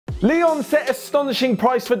Lyon set astonishing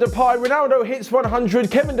price for Depay, Ronaldo hits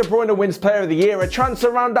 100, Kevin De Bruyne wins Player of the Year, a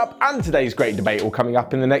transfer roundup, and today's great debate all coming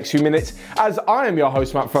up in the next few minutes, as I am your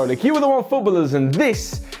host Matt Froelich, you are the Onefootballers, and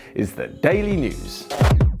this is the Daily News.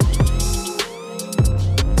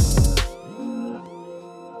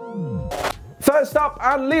 First up,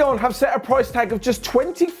 and Lyon have set a price tag of just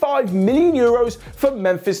 25 million euros for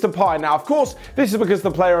Memphis Depay. Now, of course, this is because the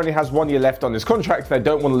player only has 1 year left on his contract. They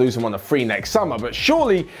don't want to lose him on a free next summer, but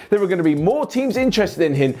surely there are going to be more teams interested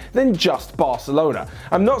in him than just Barcelona.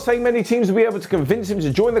 I'm not saying many teams will be able to convince him to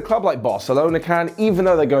join the club like Barcelona can, even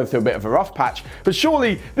though they're going through a bit of a rough patch, but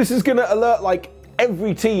surely this is going to alert like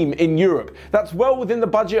every team in Europe. That's well within the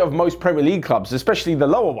budget of most Premier League clubs, especially the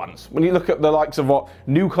lower ones. When you look at the likes of what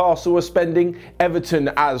Newcastle are spending, Everton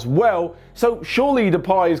as well. So surely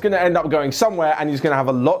Depay is going to end up going somewhere and he's going to have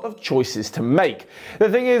a lot of choices to make. The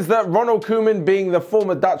thing is that Ronald Koeman, being the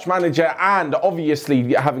former Dutch manager and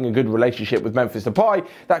obviously having a good relationship with Memphis Depay,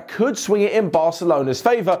 that could swing it in Barcelona's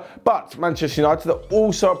favour. But Manchester United are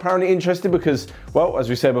also apparently interested because, well, as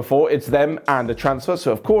we said before, it's them and a transfer.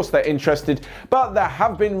 So of course they're interested. But there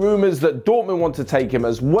have been rumours that Dortmund want to take him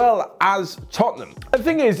as well as Tottenham. The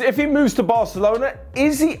thing is, if he moves to Barcelona,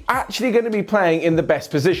 is he actually going to be playing in the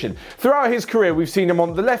best position? Throughout his career, we've seen him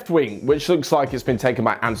on the left wing, which looks like it's been taken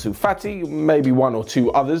by Ansu Fati, maybe one or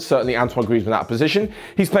two others, certainly Antoine Griezmann out of position.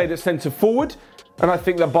 He's played at centre forward. And I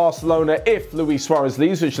think that Barcelona, if Luis Suarez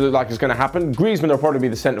leaves, which looks like it's going to happen, Griezmann will probably be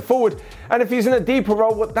the centre forward. And if he's in a deeper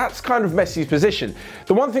role, well, that's kind of Messi's position.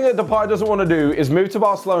 The one thing that Depay doesn't want to do is move to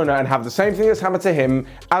Barcelona and have the same thing that's happened to him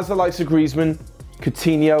as the likes of Griezmann,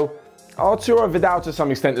 Coutinho, Arturo Vidal to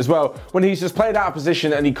some extent as well, when he's just played out of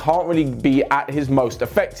position and he can't really be at his most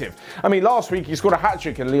effective. I mean, last week he scored a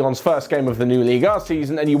hat-trick in Lyon's first game of the new Liga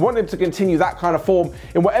season, and you want him to continue that kind of form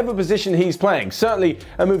in whatever position he's playing. Certainly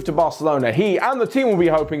a move to Barcelona, he and the team will be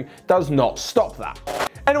hoping, does not stop that.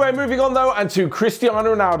 Anyway, moving on though, and to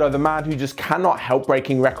Cristiano Ronaldo, the man who just cannot help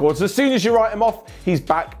breaking records. As soon as you write him off, he's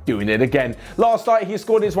back doing it again. Last night, he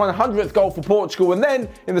scored his 100th goal for Portugal, and then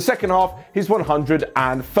in the second half, his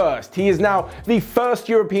 101st. He is now the first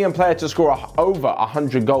European player to score over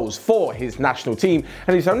 100 goals for his national team,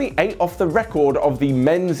 and he's only 8 off the record of the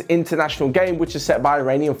men's international game, which is set by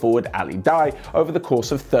Iranian forward Ali Daei over the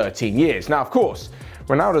course of 13 years. Now, of course,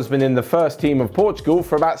 Ronaldo's been in the first team of Portugal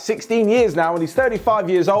for about 16 years now, and he's 35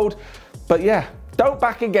 years old. But yeah, don't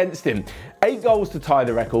back against him. 8 goals to tie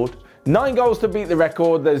the record, 9 goals to beat the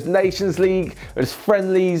record. There's Nations League, there's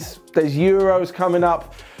friendlies, there's Euros coming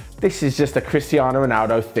up. This is just a Cristiano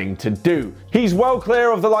Ronaldo thing to do. He's well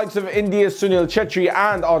clear of the likes of India's Sunil Chhetri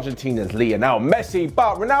and Argentina's Lionel Messi,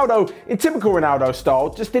 but Ronaldo, in typical Ronaldo style,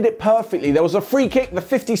 just did it perfectly. There was a free kick, the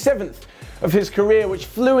 57th of his career, which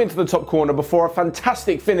flew into the top corner before a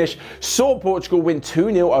fantastic finish saw Portugal win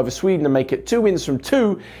 2-0 over Sweden and make it 2 wins from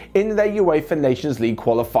 2 in their UEFA Nations League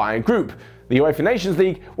qualifying group. The UEFA Nations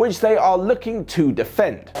League, which they are looking to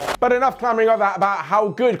defend. But enough clamoring about how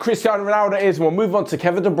good Cristiano Ronaldo is, and we'll move on to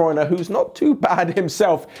Kevin De Bruyne, who's not too bad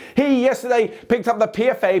himself. He yesterday picked up the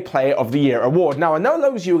PFA Player of the Year award. Now, I know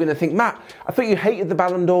those of you are going to think, Matt, I thought you hated the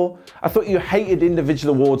Ballon d'Or. I thought you hated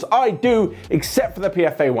individual awards. I do, except for the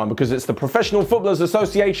PFA one, because it's the Professional Footballers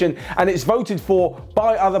Association and it's voted for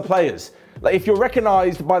by other players. Like, if you're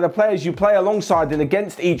recognised by the players you play alongside and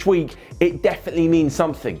against each week, it definitely means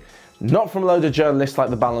something. Not from a load of journalists like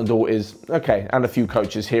the Ballon d'Or is, okay, and a few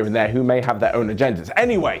coaches here and there who may have their own agendas.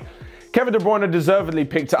 Anyway, Kevin De Bruyne deservedly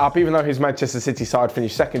picked it up, even though his Manchester City side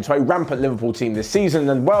finished second to a rampant Liverpool team this season.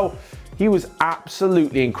 And well, he was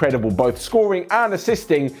absolutely incredible, both scoring and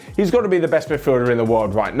assisting. He's got to be the best midfielder in the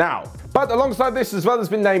world right now. But alongside this as well, has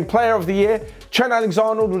been named Player of the Year. Trent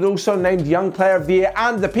Alexander-Arnold was also named Young Player of the Year,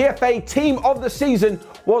 and the PFA Team of the Season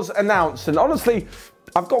was announced. And honestly,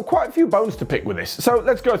 I've got quite a few bones to pick with this, so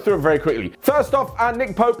let's go through it very quickly. First off,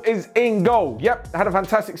 Nick Pope is in goal. Yep, had a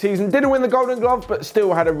fantastic season. Didn't win the Golden Glove, but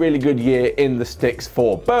still had a really good year in the sticks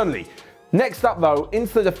for Burnley. Next up though,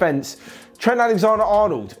 into the defence, Trent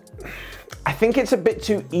Alexander-Arnold. I think it's a bit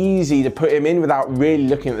too easy to put him in without really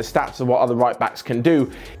looking at the stats of what other right backs can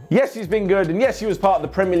do. Yes, he's been good, and yes, he was part of the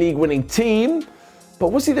Premier League winning team,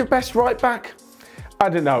 but was he the best right back? I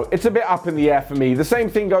don't know, it's a bit up in the air for me. The same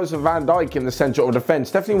thing goes for Van Dijk in the centre of defence.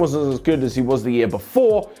 Definitely wasn't as good as he was the year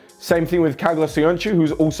before. Same thing with Kagler Soyuncu,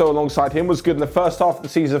 who's also alongside him, was good in the first half of the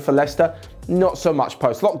season for Leicester. Not so much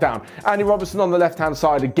post-lockdown. Andy Robertson on the left-hand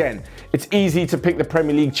side again. It's easy to pick the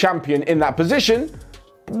Premier League champion in that position.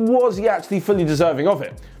 Was he actually fully deserving of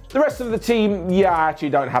it? The rest of the team, yeah, I actually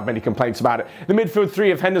don't have many complaints about it. The midfield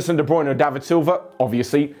three of Henderson, De Bruyne and David Silva,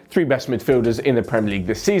 obviously, 3 best midfielders in the Premier League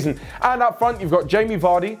this season. And up front, you've got Jamie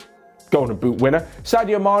Vardy, Golden Boot winner.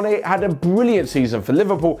 Sadio Mane had a brilliant season for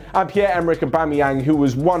Liverpool, and Pierre-Emerick Aubameyang, who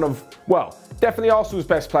was one of, well, definitely Arsenal's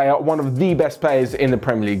best player, one of the best players in the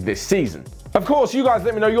Premier League this season. Of course, you guys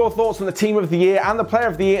let me know your thoughts on the Team of the Year and the Player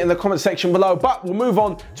of the Year in the comment section below, but we'll move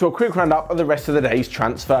on to a quick roundup of the rest of the day's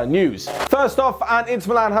transfer news. First off, and Inter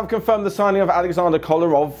Milan have confirmed the signing of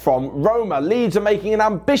Alexander-Arnold from Roma. Leeds are making an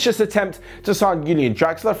ambitious attempt to sign Julian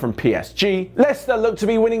Draxler from PSG. Leicester look to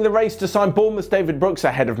be winning the race to sign Bournemouth's David Brooks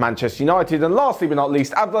ahead of Manchester United. And lastly but not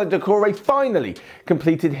least, Abdoulaye Doucouré finally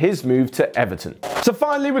completed his move to Everton. So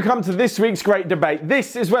finally, we come to this week's great debate.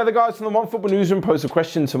 This is where the guys from the Onefootball newsroom pose a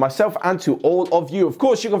question to myself and to all of you. Of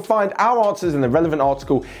course, you can find our answers in the relevant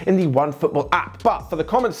article in the Onefootball app. But for the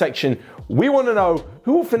comment section, we want to know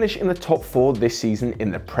who will finish in the top 4 this season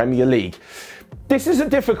in the Premier League. This is a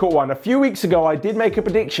difficult one. A few weeks ago, I did make a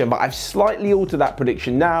prediction, but I've slightly altered that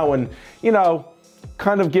prediction now and, you know,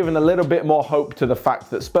 kind of given a little bit more hope to the fact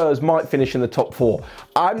that Spurs might finish in the top 4.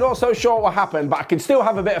 I'm not so sure what will happen, but I can still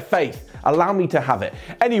have a bit of faith. Allow me to have it.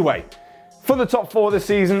 Anyway, for the top 4 this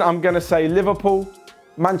season, I'm going to say Liverpool,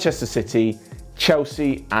 Manchester City,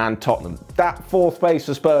 Chelsea and Tottenham. That 4th place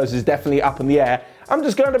for Spurs is definitely up in the air. I'm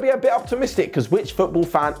just going to be a bit optimistic because which football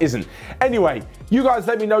fan isn't? Anyway, you guys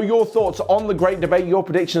let me know your thoughts on the great debate, your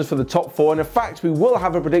predictions for the top 4. And in fact, we will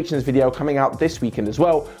have a predictions video coming out this weekend as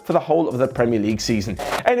well for the whole of the Premier League season.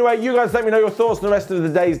 Anyway, you guys let me know your thoughts on the rest of the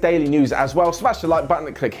day's daily news as well. Smash the like button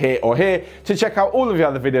and click here or here to check out all of the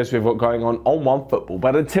other videos we've got going on Onefootball.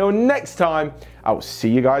 But until next time, I will see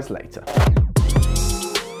you guys later.